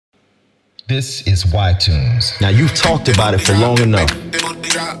This is Y-Tunes. Now you've talked about it for long enough.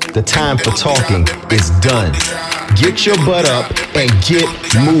 The time for talking is done. Get your butt up and get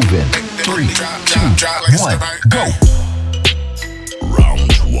moving. 3, 2, 1, go! Round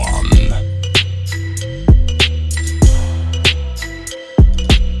 1.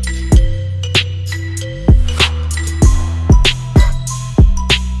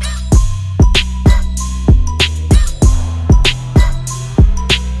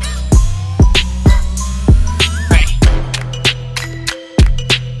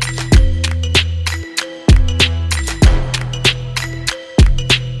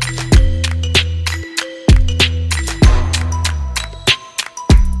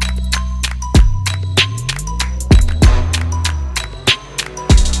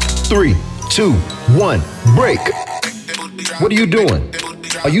 Three, two, one, break. What are you doing?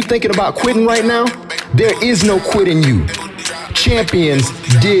 Are you thinking about quitting right now? There is no quitting you. Champions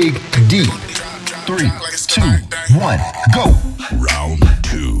dig deep. 3, 2, 1, go! Round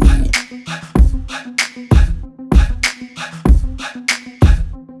 2.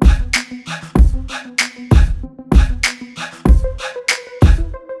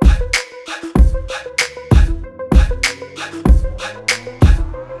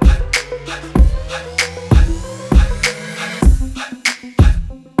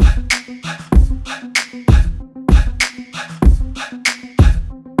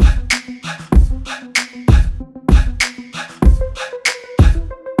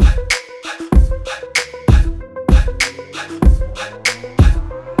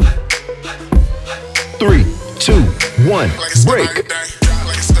 Three, two, one, break.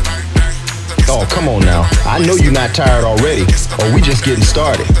 Oh, come on now. I know you're not tired already, or we just getting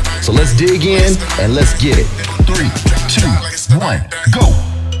started. So let's dig in and let's get it. 3, 2, 1, go!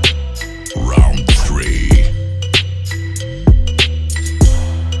 Round 3.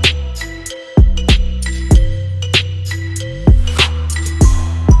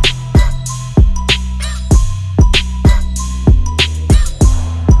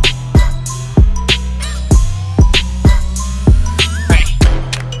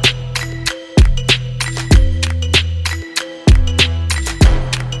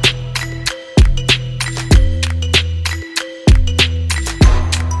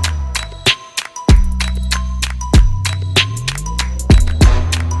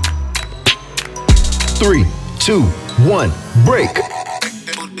 Three, two, one, break.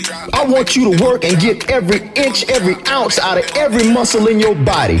 I want you to work and get every inch, every ounce out of every muscle in your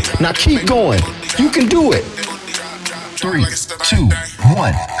body. Now keep going. You can do it. 3, 2,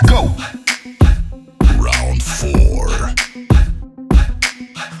 1, go! Round 4.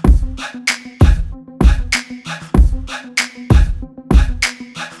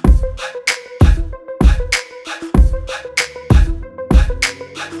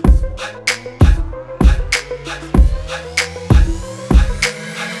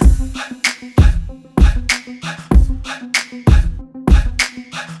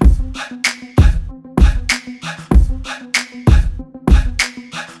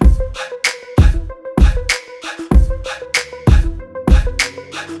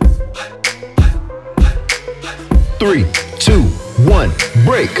 Three, two, one,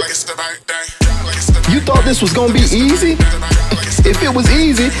 break. You thought this was gonna be easy? If it was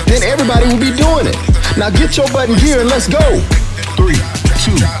easy, then everybody would be doing it. Now get your butt in gear and let's go. 3,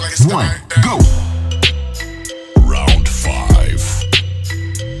 2, 1, go! Round 5.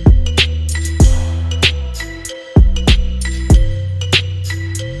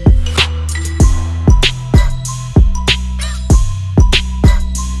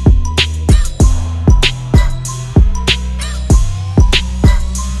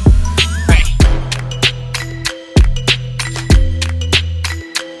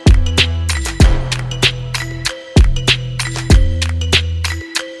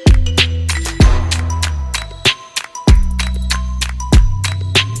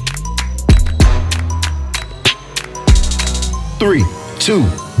 Three, two,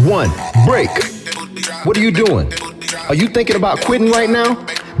 one, break. What are you doing? Are you thinking about quitting right now?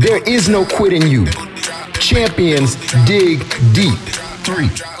 There is no quitting you. Champions dig deep. 3,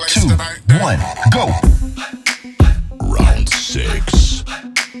 2, 1, go! Round 6.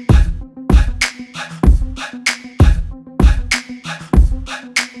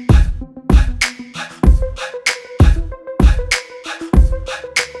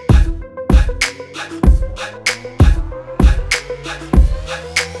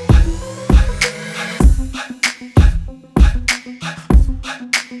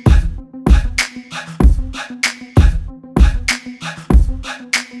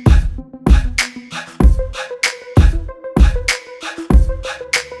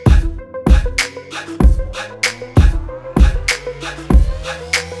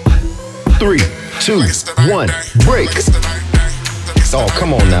 3, 2, 1, break. Oh,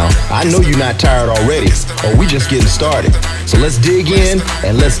 come on now. I know you're not tired already, or we just getting started. So let's dig in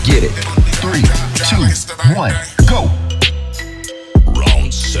and let's get it. 3, 2, 1, go.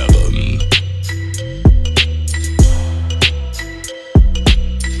 Round 7.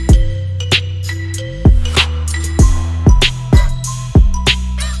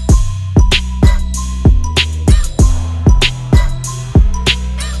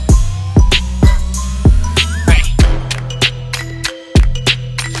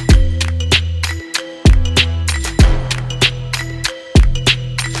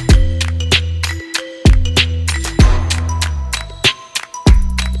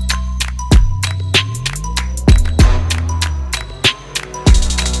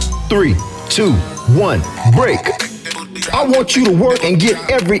 3, 2, 1, break. I want you to work and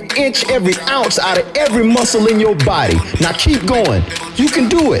get every inch, every ounce out of every muscle in your body. Now keep going. You can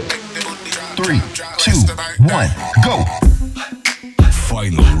do it. 3, 2, 1, go.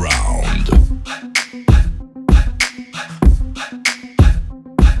 Final round.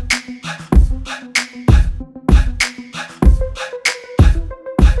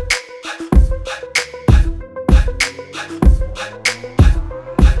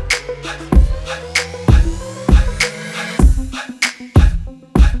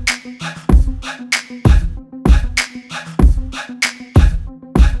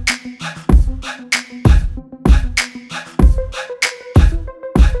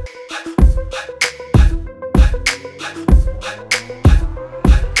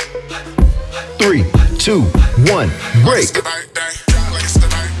 3, 2, 1, break.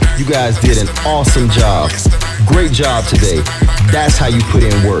 You guys did an awesome job. Great job today. That's how you put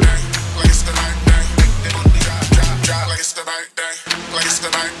in work.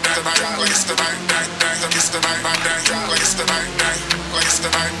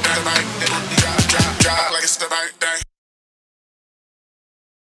 It's the night.